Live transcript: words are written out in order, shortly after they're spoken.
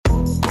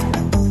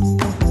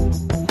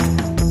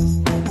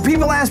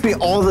People ask me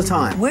all the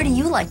time, where do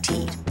you like to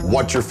eat?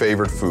 What's your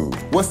favorite food?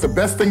 What's the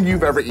best thing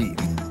you've ever eaten?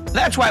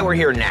 That's why we're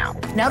here now.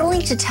 Not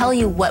only to tell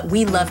you what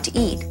we love to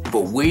eat,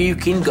 but where you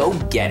can go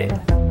get it.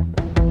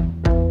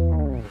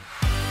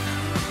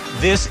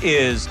 This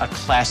is a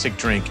classic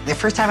drink. The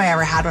first time I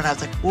ever had one, I was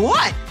like,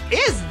 what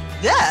is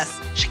this?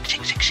 Shake,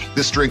 shake, shake, shake.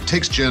 This drink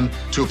takes gin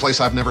to a place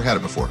I've never had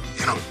it before.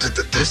 You know,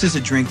 this is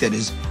a drink that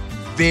is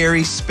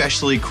very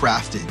specially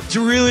crafted. It's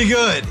really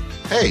good.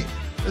 Hey,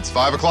 it's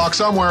 5 o'clock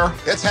somewhere.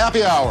 It's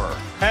happy hour.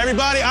 Hey,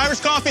 everybody, Irish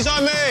coffee's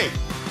on me.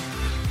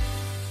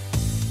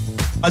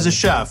 As a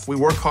chef, we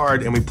work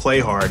hard and we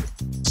play hard.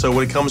 So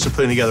when it comes to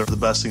putting together the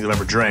best things I've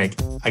ever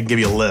drank, I can give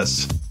you a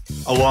list,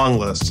 a long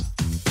list.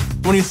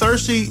 When you're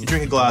thirsty, you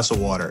drink a glass of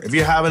water. If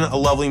you're having a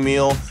lovely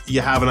meal,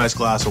 you have a nice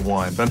glass of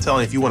wine. But I'm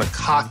telling you, if you want a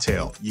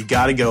cocktail, you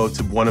got to go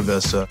to Buena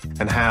Vista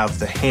and have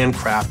the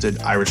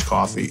handcrafted Irish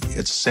coffee.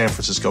 It's a San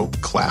Francisco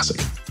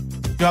classic.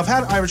 You know, I've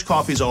had Irish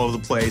coffees all over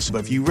the place, but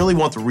if you really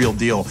want the real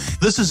deal,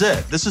 this is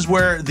it. This is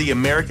where the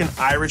American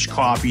Irish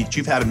coffee that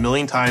you've had a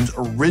million times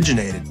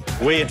originated.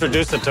 We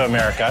introduced it to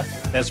America,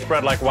 and it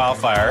spread like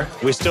wildfire.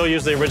 We still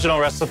use the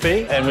original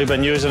recipe, and we've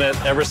been using it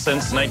ever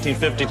since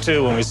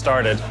 1952 when we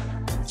started.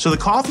 So the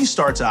coffee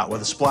starts out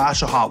with a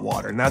splash of hot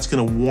water, and that's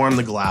gonna warm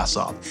the glass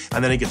up.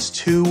 And then it gets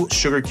 2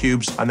 sugar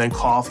cubes, and then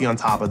coffee on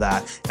top of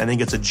that, and then it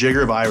gets a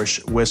jigger of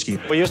Irish whiskey.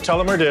 We use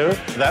Tullamore.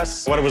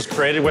 That's what it was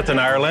created with in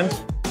Ireland.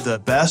 The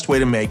best way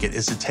to make it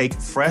is to take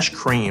fresh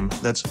cream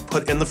that's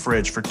put in the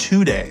fridge for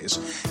 2 days,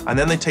 and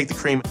then they take the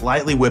cream,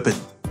 lightly whip it,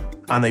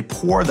 and they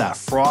pour that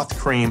frothed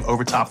cream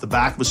over top the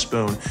back of a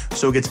spoon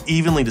so it gets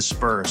evenly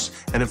dispersed,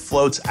 and it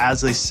floats,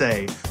 as they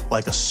say,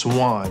 like a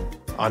swan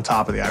on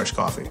top of the Irish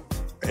coffee.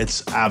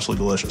 It's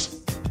absolutely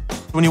delicious.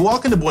 When you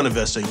walk into Buena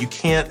Vista, you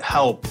can't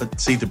help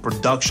but see the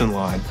production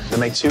line. They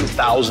make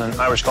 2,000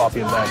 Irish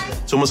coffee a day.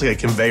 It's almost like a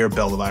conveyor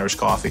belt of Irish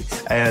coffee,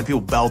 and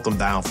people belt them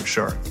down for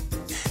sure.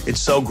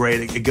 It's so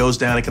great. It goes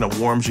down, it kind of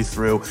warms you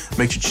through,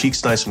 makes your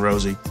cheeks nice and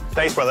rosy.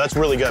 Thanks, brother. That's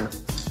really good.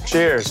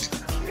 Cheers.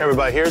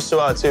 Everybody, here's to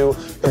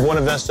the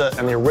Buena Vista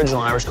and the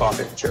original Irish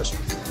coffee. Cheers.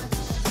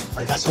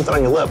 I got something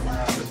on your lip.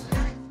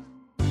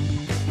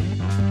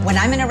 When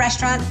I'm in a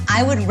restaurant,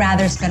 I would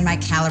rather spend my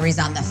calories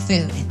on the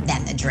food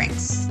than the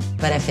drinks.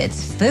 But if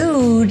it's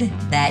food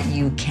that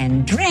you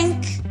can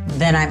drink,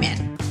 then I'm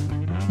in.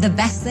 The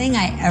best thing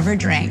I ever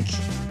drank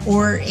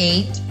or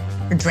ate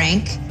or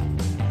drank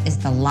is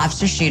the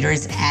lobster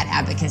shooters at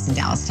Abacus in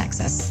Dallas,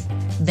 Texas.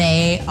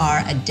 They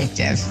are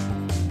addictive.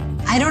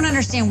 I don't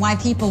understand why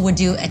people would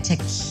do a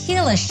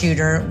tequila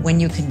shooter when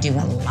you can do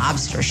a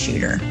lobster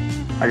shooter.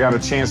 I got a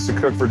chance to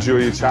cook for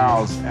Julia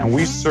Childs, and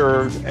we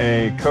served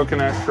a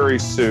coconut curry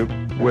soup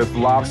with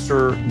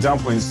lobster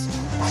dumplings.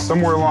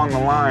 Somewhere along the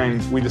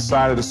line, we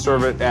decided to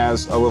serve it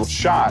as a little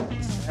shot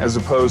as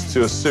opposed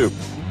to a soup.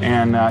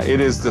 And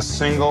it is the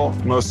single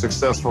most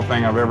successful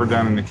thing I've ever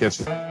done in the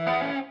kitchen.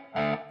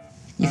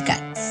 You've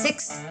got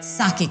 6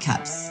 sake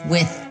cups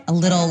with a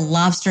little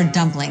lobster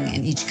dumpling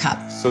in each cup.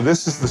 So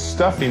this is the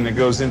stuffing that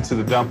goes into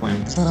the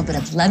dumpling. A little bit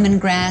of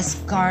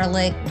lemongrass,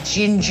 garlic,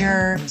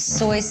 ginger,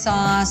 soy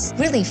sauce,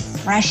 really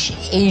fresh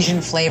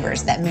Asian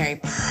flavors that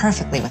marry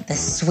perfectly with the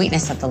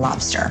sweetness of the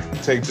lobster.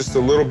 Take just a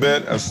little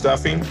bit of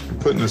stuffing,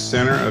 put in the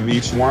center of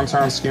each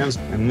wonton skins,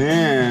 and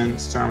then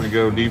it's time to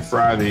go deep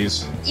fry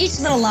these. Each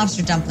little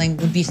lobster dumpling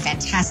would be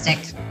fantastic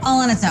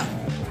all on its own.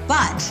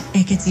 But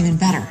it gets even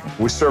better.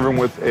 We serve them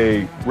with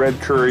a red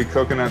curry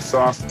coconut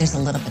sauce. There's a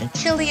little bit of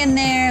chili in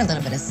there, a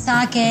little bit of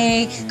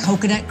sake,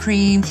 coconut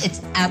cream.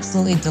 It's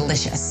absolutely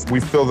delicious. We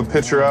fill the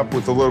pitcher up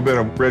with a little bit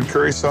of red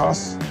curry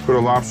sauce, put a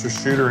lobster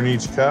shooter in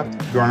each cup,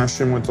 garnish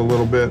them with a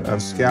little bit of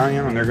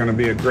scallion, and they're going to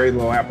be a great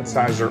little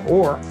appetizer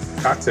or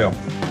cocktail.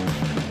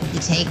 You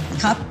take a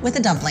cup with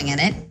a dumpling in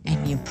it,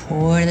 and you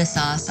pour the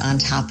sauce on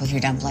top of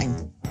your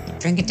dumpling. You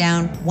drink it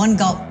down, 1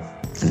 gulp,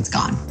 and it's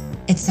gone.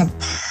 It's a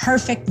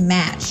perfect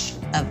match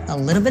of a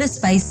little bit of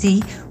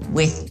spicy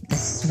with the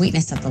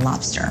sweetness of the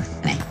lobster.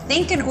 And I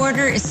think an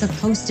order is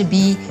supposed to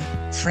be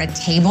for a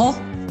table,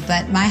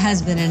 but my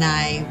husband and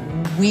I,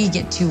 we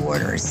get 2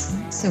 orders.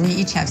 So we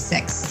each have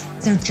 6.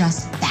 They're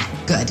just that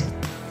good.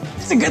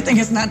 It's a good thing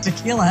it's not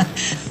tequila.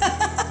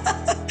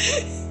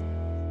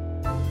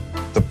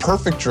 The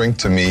perfect drink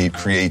to me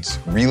creates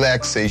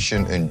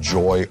relaxation and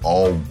joy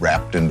all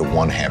wrapped into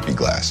one happy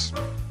glass.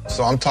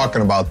 So I'm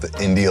talking about the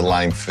India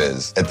Lime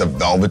Fizz at the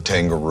Velvet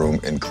Tango Room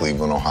in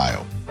Cleveland,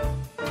 Ohio.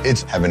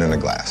 It's heaven in a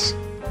glass.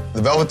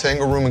 The Velvet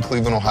Tango Room in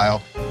Cleveland,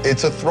 Ohio,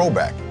 it's a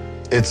throwback.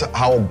 It's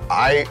how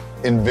I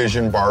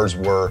envision bars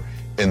were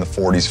in the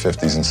 40s,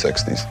 50s, and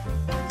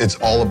 60s. It's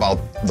all about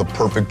the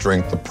perfect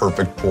drink, the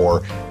perfect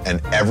pour, and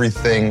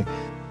everything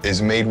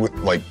is made with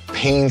like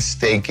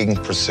painstaking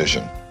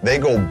precision. They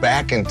go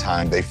back in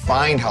time, they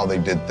find how they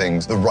did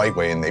things the right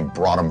way, and they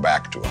brought them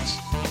back to us.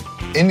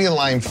 Indian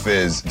Lime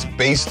Fizz is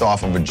based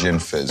off of a gin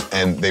fizz,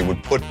 and they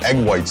would put egg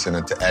whites in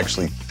it to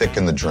actually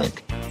thicken the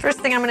drink. First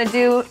thing I'm gonna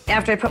do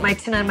after I put my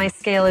tin on my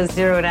scale is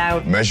zero it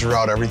out. Measure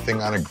out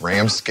everything on a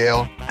gram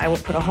scale. I will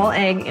put a whole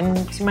egg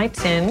into my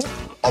tin.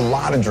 A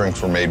lot of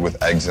drinks were made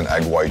with eggs and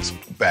egg whites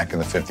back in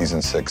the 50s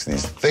and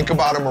 60s. Think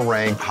about a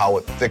meringue, how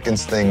it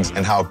thickens things,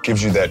 and how it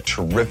gives you that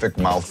terrific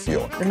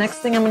mouthfeel. The next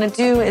thing I'm gonna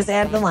do is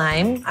add the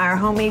lime, our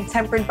homemade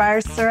tempered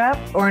bar syrup,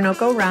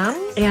 Orinoco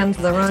rum, and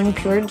the wrong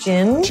pure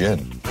gin.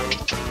 Gin.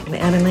 I'm gonna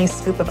add a nice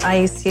scoop of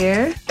ice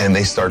here. And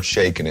they start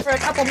shaking it. For a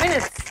couple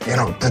minutes. You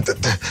know,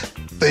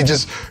 they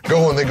just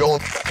go and they go.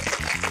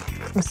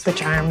 I'm gonna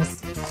switch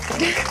arms.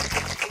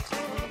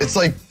 It's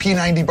like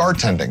P90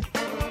 bartending.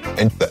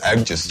 And the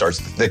egg just starts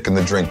to thicken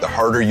the drink. The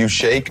harder you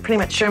shake. Pretty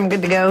much sure I'm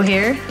good to go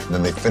here.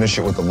 Then they finish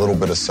it with a little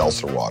bit of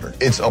seltzer water.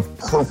 It's a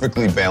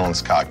perfectly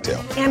balanced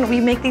cocktail. And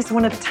we make these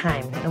one at a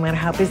time, no matter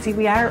how busy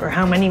we are or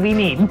how many we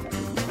need.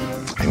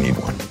 I need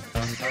one.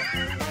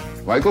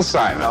 Michael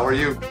Symon, how are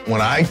you?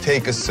 When I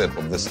take a sip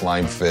of this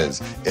lime fizz,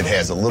 it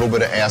has a little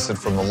bit of acid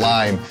from the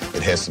lime,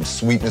 it has some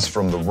sweetness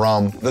from the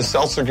rum. The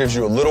seltzer gives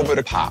you a little bit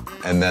of pop,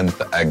 and then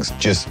the eggs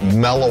just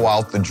mellow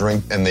out the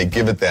drink, and they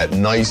give it that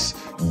nice,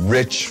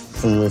 rich,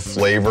 full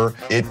flavor.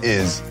 It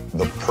is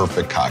the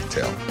perfect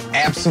cocktail.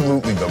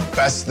 Absolutely the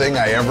best thing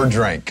I ever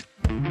drank.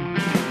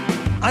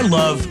 I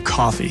love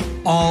coffee,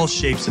 all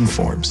shapes and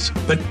forms,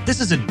 but this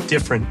is a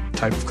different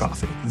type of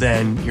coffee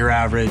than your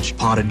average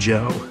pot of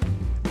joe.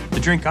 The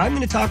drink I'm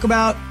going to talk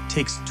about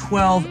takes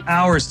 12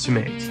 hours to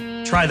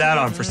make. Try that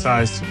on for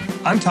size.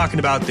 I'm talking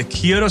about the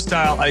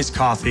Kyoto-style iced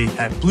coffee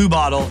at Blue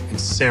Bottle in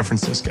San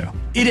Francisco.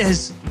 It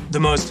is the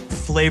most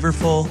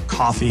flavorful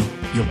coffee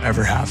you'll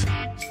ever have.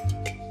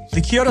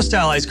 The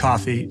Kyoto-style iced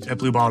coffee at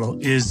Blue Bottle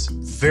is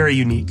very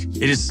unique.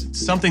 It is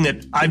something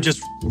that I've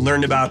just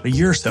learned about a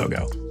year or so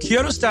ago.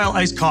 Kyoto-style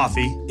iced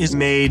coffee is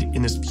made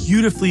in this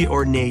beautifully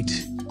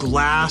ornate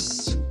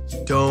glass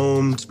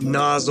domed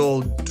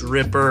nozzle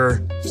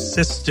dripper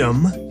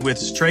system with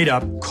straight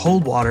up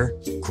cold water,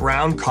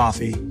 ground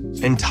coffee,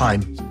 and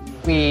time.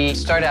 We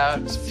start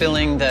out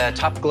filling the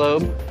top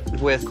globe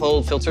with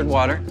cold filtered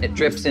water. It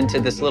drips into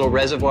this little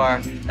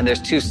reservoir, and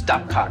there's 2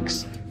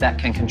 stopcocks that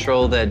can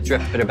control the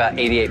drip at about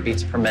 88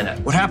 beats per minute.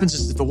 What happens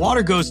is if the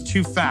water goes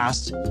too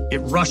fast, it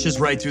rushes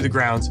right through the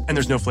grounds and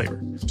there's no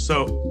flavor.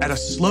 So at a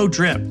slow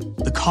drip,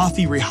 the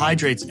coffee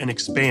rehydrates and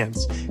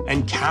expands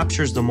and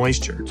captures the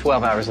moisture.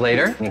 12 hours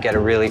later, you get a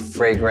really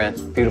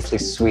fragrant, beautifully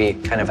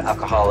sweet, kind of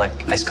alcoholic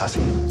iced coffee.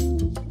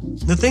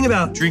 The thing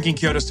about drinking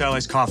Kyoto-style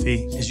iced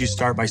coffee is you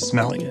start by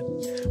smelling it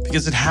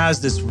because it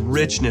has this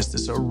richness,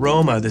 this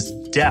aroma, this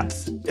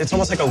depth. It's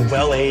almost like a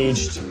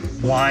well-aged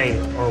wine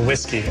or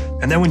whiskey.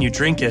 And then when you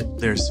drink it,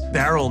 there's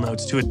barrel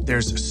notes to it.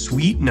 There's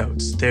sweet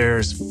notes.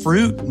 There's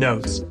fruit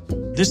notes.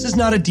 This is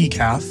not a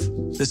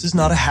decaf. This is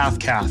not a half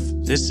calf.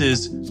 This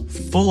is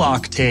full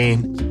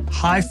octane,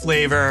 high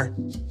flavor,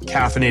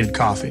 caffeinated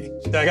coffee.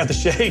 I got the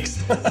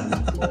shakes.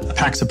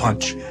 Packs a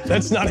punch.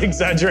 That's not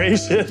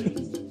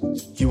exaggeration.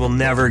 You will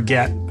never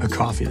get a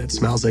coffee that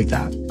smells like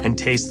that and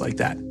tastes like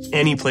that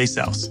anyplace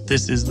else.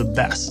 This is the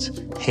best,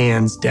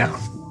 hands down.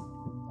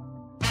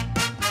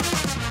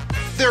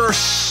 There are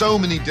so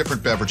many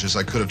different beverages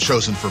I could have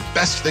chosen for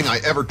best thing I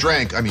ever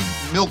drank. I mean,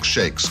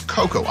 milkshakes,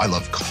 cocoa, I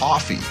love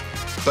coffee.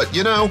 But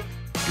you know,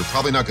 you're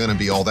probably not going to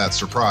be all that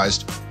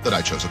surprised that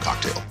I chose a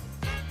cocktail.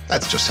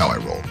 That's just how I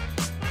roll.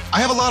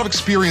 I have a lot of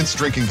experience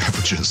drinking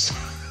beverages,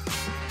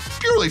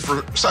 purely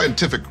for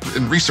scientific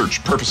and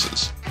research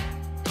purposes.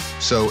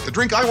 So the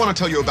drink I want to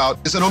tell you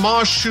about is an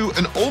homage to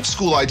an old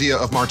school idea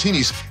of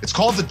martinis. It's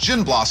called the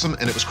Gin Blossom,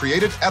 and it was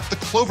created at the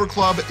Clover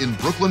Club in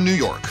Brooklyn, New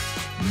York.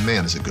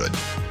 Man, is it good.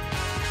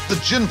 The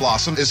Gin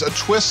Blossom is a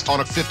twist on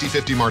a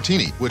 50-50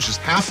 martini, which is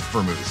half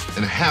vermouth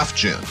and half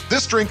gin.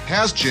 This drink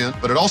has gin,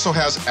 but it also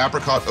has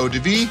apricot eau de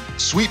vie,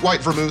 sweet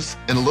white vermouth,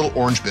 and a little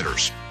orange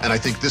bitters. And I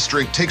think this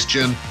drink takes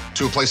gin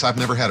to a place I've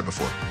never had it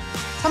before.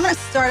 So I'm gonna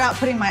start out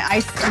putting my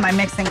ice in my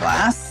mixing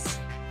glass.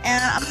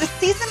 And I'm gonna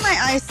season my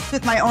ice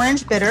with my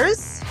orange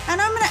bitters.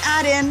 And I'm gonna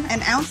add in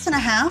 1.5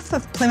 ounces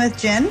of Plymouth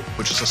gin.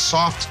 Which is a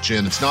soft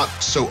gin. It's not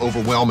so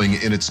overwhelming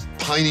in its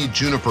piney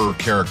juniper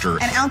character.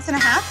 1.5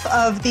 ounces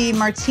of the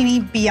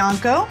Martini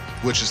Bianco.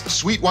 Which is the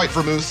sweet white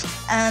vermouth.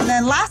 And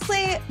then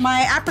lastly,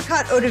 my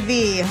apricot eau de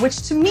vie,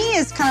 which to me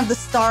is kind of the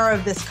star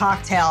of this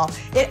cocktail.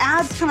 It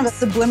adds kind of a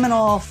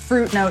subliminal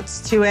fruit notes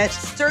to it.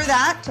 Stir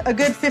that a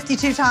good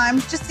 52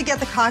 times just to get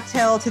the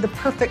cocktail to the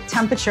perfect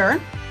temperature.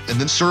 And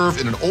then serve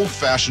in an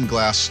old-fashioned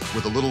glass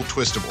with a little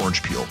twist of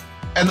orange peel.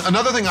 And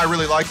another thing I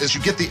really like is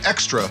you get the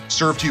extra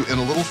served to you in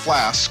a little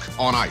flask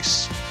on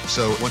ice.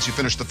 So once you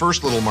finish the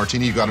first little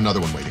martini, you got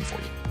another one waiting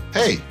for you.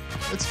 Hey,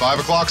 it's 5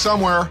 o'clock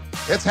somewhere.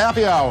 It's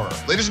happy hour.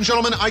 Ladies and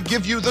gentlemen, I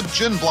give you the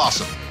Gin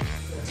Blossom.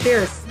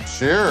 Cheers.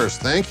 Cheers,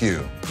 thank you.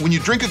 When you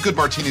drink a good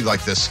martini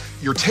like this,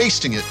 you're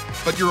tasting it,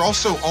 but you're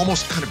also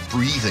almost kind of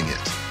breathing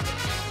it.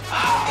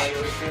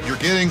 You're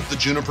getting the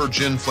juniper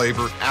gin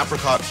flavor,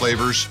 apricot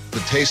flavors, the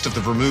taste of the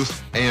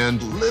vermouth,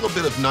 and a little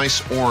bit of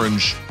nice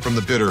orange from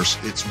the bitters.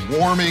 It's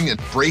warming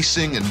and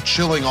bracing and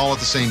chilling all at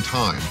the same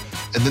time.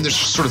 And then there's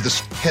just sort of this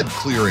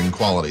head-clearing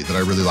quality that I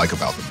really like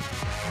about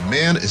them.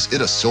 Man, is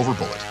it a silver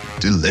bullet.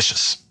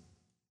 Delicious.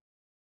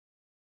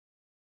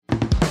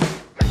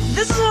 The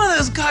This is one of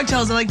those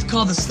cocktails I like to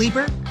call the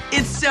sleeper.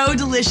 It's so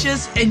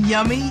delicious and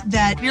yummy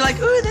that you're like,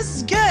 ooh, this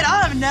is good.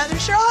 I'll have another.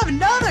 Sure, I'll have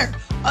another.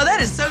 Oh,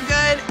 that is so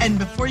good. And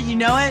before you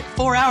know it,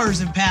 4 hours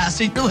have passed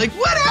and you're like,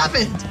 what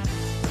happened?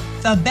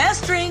 The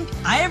best drink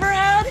I ever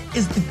had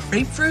is the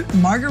Grapefruit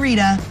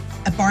Margarita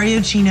at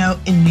Barrio Chino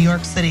in New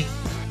York City.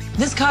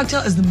 This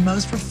cocktail is the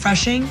most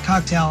refreshing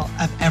cocktail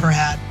I've ever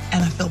had,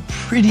 and I feel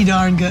pretty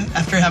darn good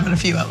after having a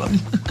few of them.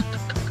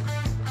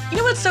 You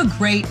know what's so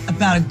great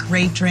about a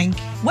great drink?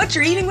 What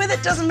you're eating with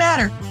it doesn't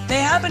matter. They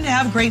happen to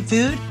have great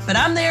food, but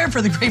I'm there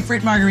for the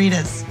Grapefruit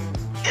Margaritas.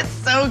 It's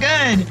so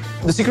good.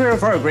 The secret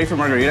of our Grapefruit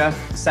Margarita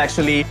is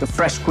actually the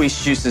fresh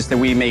squeezed juices that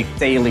we make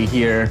daily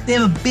here. They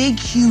have a big,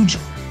 huge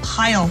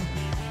pile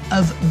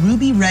of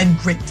ruby red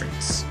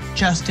grapefruits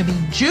just to be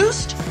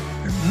juiced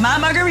for my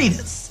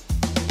margaritas.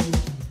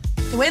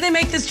 The way they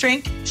make this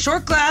drink,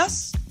 short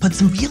glass, put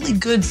some really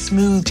good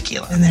smooth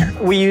tequila in there.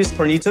 We use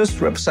Hornitos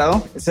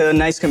Reposado. It's a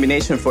nice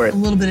combination for it. A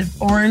little bit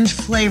of orange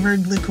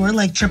flavored liqueur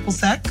like triple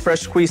sec.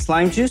 Fresh squeezed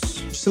lime juice,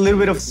 just a little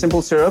bit of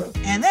simple syrup.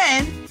 And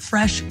then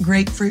fresh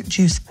grapefruit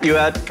juice. You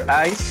add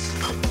ice.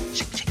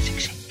 Shake, shake, shake,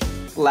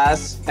 shake.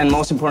 Last and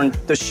most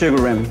important, the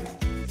sugar rim.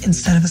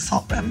 Instead of a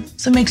salt rim.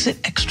 So it makes it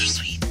extra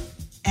sweet.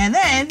 And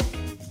then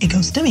it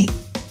goes to me.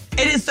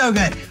 It is so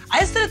good.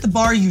 I sit at the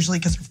bar usually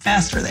because we're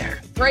faster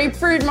there.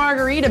 Grapefruit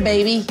margarita,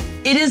 baby.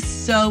 It is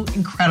so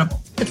incredible.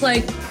 It's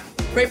like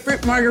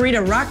grapefruit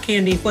margarita rock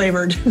candy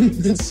flavored.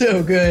 It's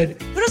so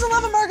good. Who doesn't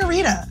love a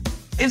margarita?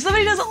 If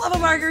somebody doesn't love a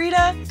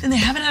margarita, then they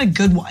haven't had a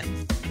good one.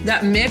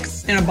 That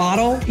mix in a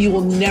bottle, you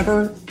will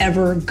never,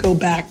 ever go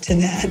back to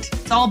that.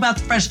 It's all about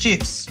the fresh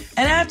juice.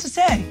 And I have to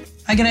say,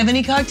 if I could have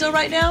any cocktail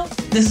right now,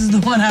 this is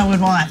the one I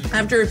would want.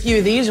 After a few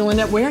of these, you'll end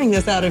up wearing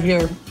this out of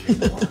here.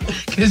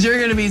 Because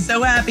you're gonna be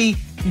so happy,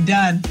 you're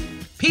done.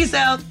 Peace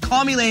out,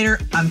 call me later,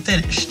 I'm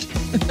finished.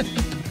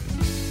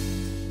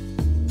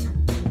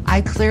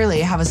 I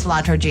clearly have a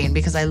cilantro gene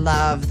because I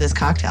love this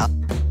cocktail.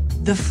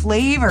 The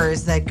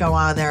flavors that go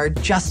on there are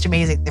just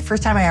amazing. The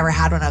first time I ever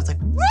had one, I was like,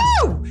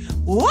 woo,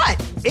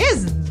 what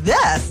is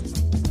this?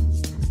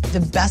 The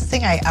best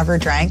thing I ever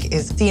drank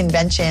is the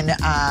invention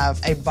of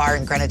a bar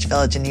in Greenwich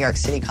Village in New York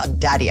City called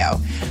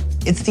Daddy-O.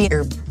 It's the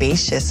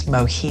Herbacious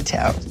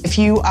Mojito. If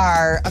you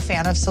are a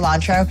fan of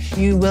cilantro,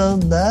 you will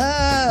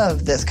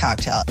love this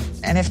cocktail.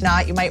 And if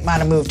not, you might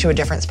want to move to a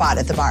different spot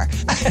at the bar.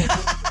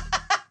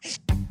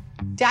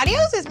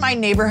 Daddy-O's is my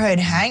neighborhood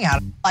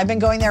hangout. I've been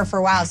going there for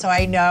a while, so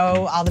I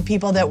know all the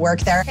people that work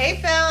there. Hey,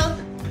 Phil.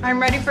 I'm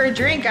ready for a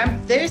drink. I'm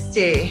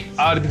thirsty.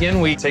 To begin,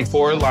 we take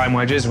 4 lime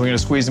wedges. We're gonna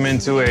squeeze them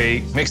into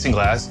a mixing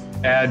glass.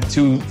 Add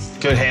 2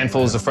 good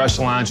handfuls of fresh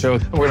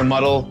cilantro. We're gonna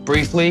muddle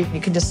briefly.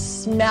 You can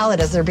just smell it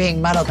as they're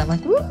being muddled. I'm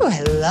like, ooh,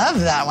 I love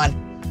that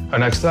one.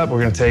 Next up, we're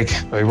gonna take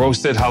a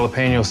roasted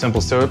jalapeno simple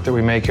syrup that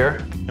we make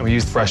here, and we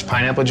use fresh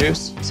pineapple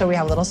juice. So we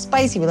have a little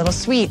spicy, a little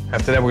sweet.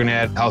 After that, we're gonna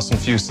add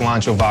house-infused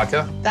cilantro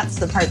vodka. That's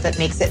the part that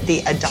makes it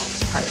the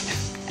adult part.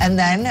 And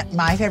then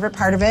my favorite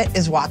part of it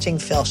is watching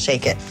Phil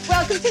shake it.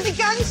 Welcome to the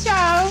gun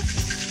show.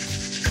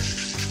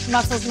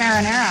 Mussels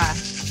marinara,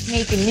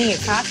 making me a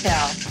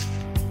cocktail.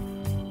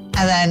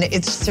 And then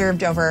it's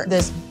served over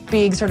this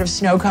big sort of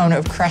snow cone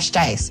of crushed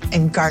ice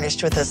and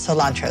garnished with a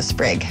cilantro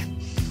sprig.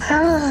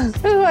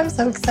 Ooh, I'm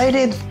so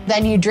excited.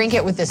 Then you drink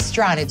it with this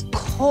straw, and it's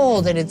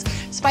cold, and it's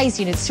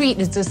spicy, and it's sweet,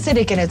 and it's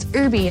acidic, and it's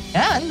herby,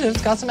 and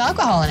it's got some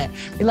alcohol in it.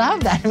 We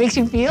love that. It makes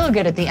you feel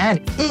good at the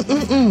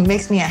end.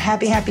 Makes me a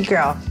happy, happy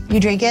girl. You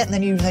drink it, and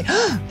then you're like,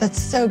 oh,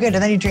 that's so good.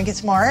 And then you drink it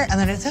some more, and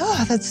then it's,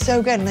 oh, that's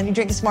so good. And then you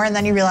drink it some more, and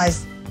then you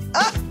realize,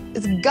 oh,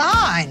 it's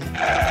gone.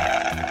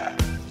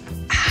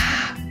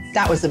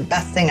 That was the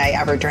best thing I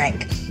ever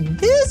drank.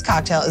 This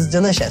cocktail is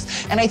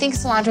delicious. And I think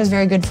cilantro is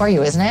very good for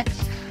you, isn't it?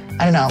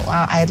 I don't know.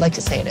 I'd like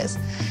to say it is.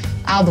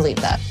 I'll believe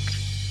that.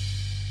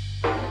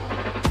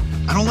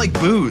 I don't like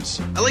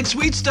booze. I like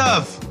sweet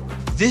stuff.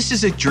 This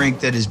is a drink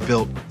that is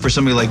built for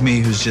somebody like me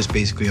who's just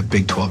basically a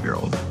big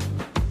 12-year-old.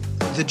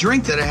 The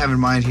drink that I have in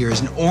mind here is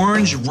an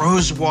orange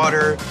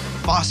rosewater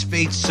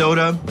phosphate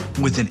soda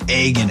with an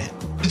egg in it.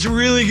 It's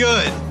really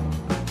good.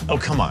 Oh,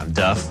 come on,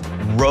 Duff.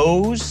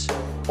 Rose?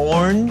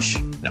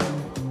 Orange? No.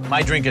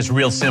 My drink is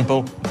real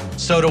simple.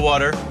 Soda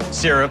water,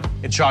 syrup,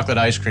 and chocolate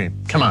ice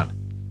cream. Come on.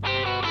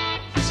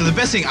 So the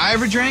best thing I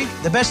ever drank?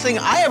 The best thing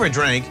I ever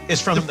drank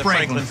is from the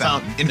Franklin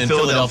Fountain in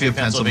Philadelphia,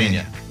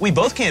 Pennsylvania. We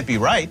both can't be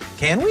right,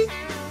 can we?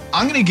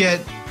 I'm gonna get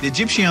the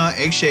Egyptian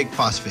egg shake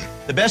phosphate.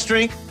 The best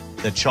drink?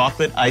 The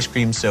chocolate ice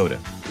cream soda.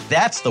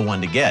 That's the one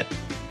to get.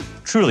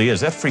 Truly is.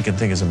 That freaking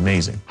thing is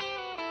amazing.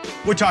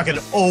 We're talking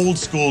old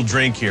school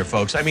drink here,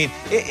 folks. I mean,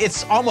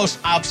 it's almost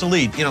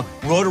obsolete. You know,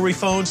 rotary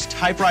phones,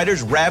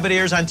 typewriters, rabbit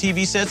ears on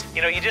TV sets.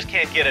 You know, you just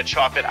can't get a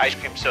chocolate ice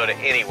cream soda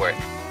anywhere.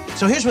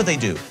 So here's what they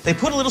do. They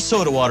put a little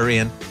soda water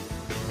in.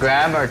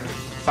 Grab our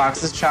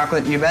Fox's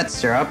Chocolate You Bet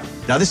syrup.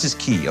 Now this is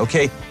key,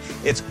 okay?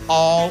 It's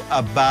all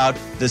about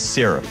the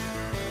syrup.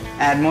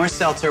 Add more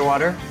seltzer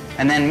water,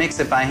 and then mix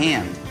it by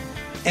hand.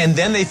 And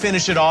then they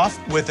finish it off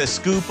with a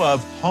scoop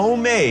of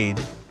homemade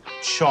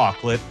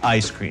chocolate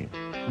ice cream.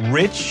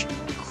 Rich,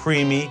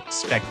 creamy,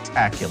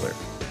 spectacular.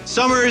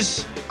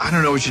 Summers, I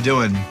don't know what you're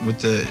doing with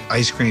the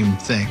ice cream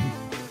thing.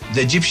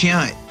 The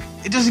Egyptian,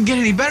 it doesn't get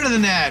any better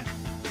than that.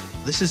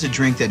 This is a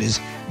drink that is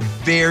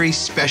very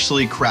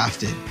specially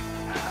crafted.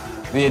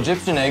 The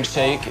Egyptian egg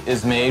shake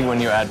is made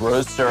when you add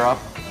rose syrup,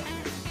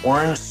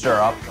 orange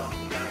syrup,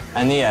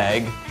 and the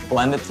egg,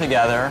 blend it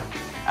together,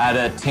 add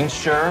a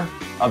tincture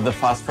of the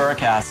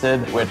phosphoric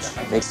acid, which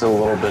makes it a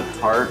little bit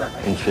tart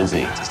and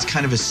fizzy. It's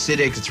kind of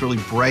acidic, it's really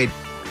bright.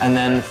 And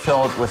then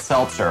fill it with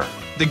seltzer.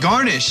 The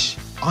garnish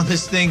on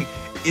this thing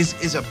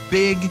is a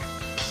big,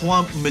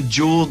 plump,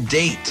 medjool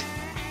date.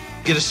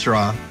 Get a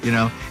straw, you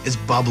know, it's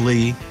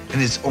bubbly,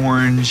 and it's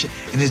orange,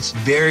 and it's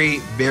very,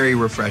 very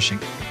refreshing.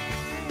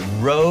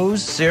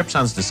 Rose syrup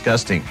sounds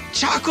disgusting.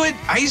 Chocolate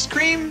ice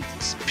cream?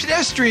 It's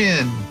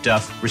pedestrian.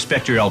 Duff,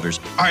 respect your elders.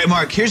 All right,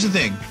 Mark, here's the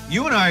thing.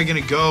 You and I are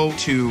gonna go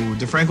to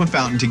the Franklin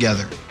Fountain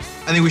together.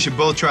 I think we should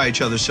both try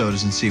each other's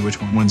sodas and see which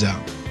one wins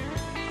out.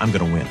 I'm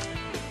gonna win.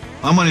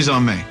 My money's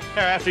on me.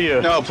 Here, after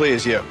you. No,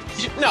 please, you.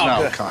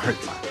 No. Card.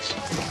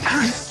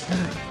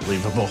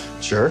 Unbelievable.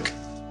 Jerk.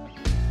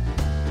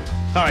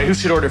 All right, who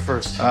should order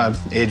first?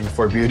 Age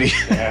before beauty.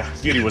 Yeah,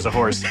 Beauty was a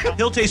horse.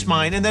 He'll taste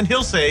mine, and then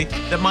he'll say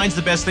that mine's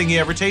the best thing he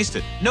ever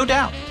tasted. No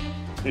doubt.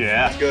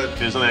 Yeah. That's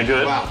good. Isn't that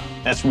good? Wow.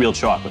 That's real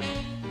chocolate.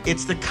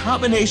 It's the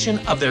combination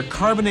of their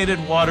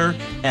carbonated water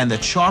and the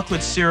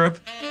chocolate syrup,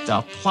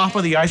 the plop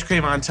of the ice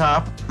cream on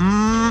top.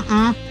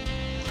 Mm-mm.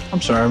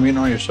 I'm sorry, I'm eating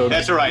all your soda.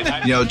 That's all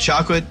right. You know,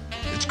 chocolate,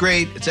 it's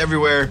great, it's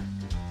everywhere.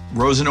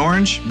 Rose and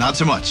orange, not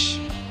so much.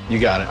 You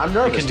got it. I'm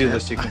nervous. You can do man.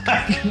 this. You can.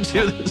 I can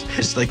do this.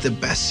 It's like the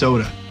best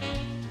soda.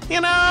 You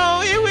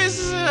know, it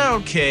was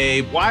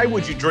okay. Why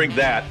would you drink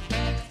that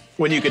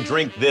when you could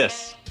drink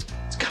this?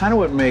 It's kind of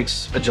what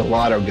makes a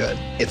gelato good.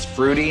 It's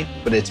fruity,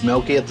 but it's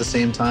milky at the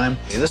same time.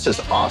 This is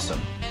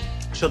awesome.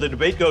 So the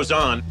debate goes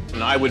on,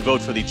 and I would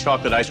vote for the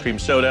chocolate ice cream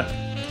soda.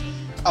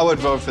 I would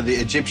vote for the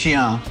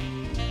Egyptian.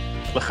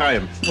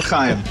 L'chaim.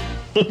 L'chaim.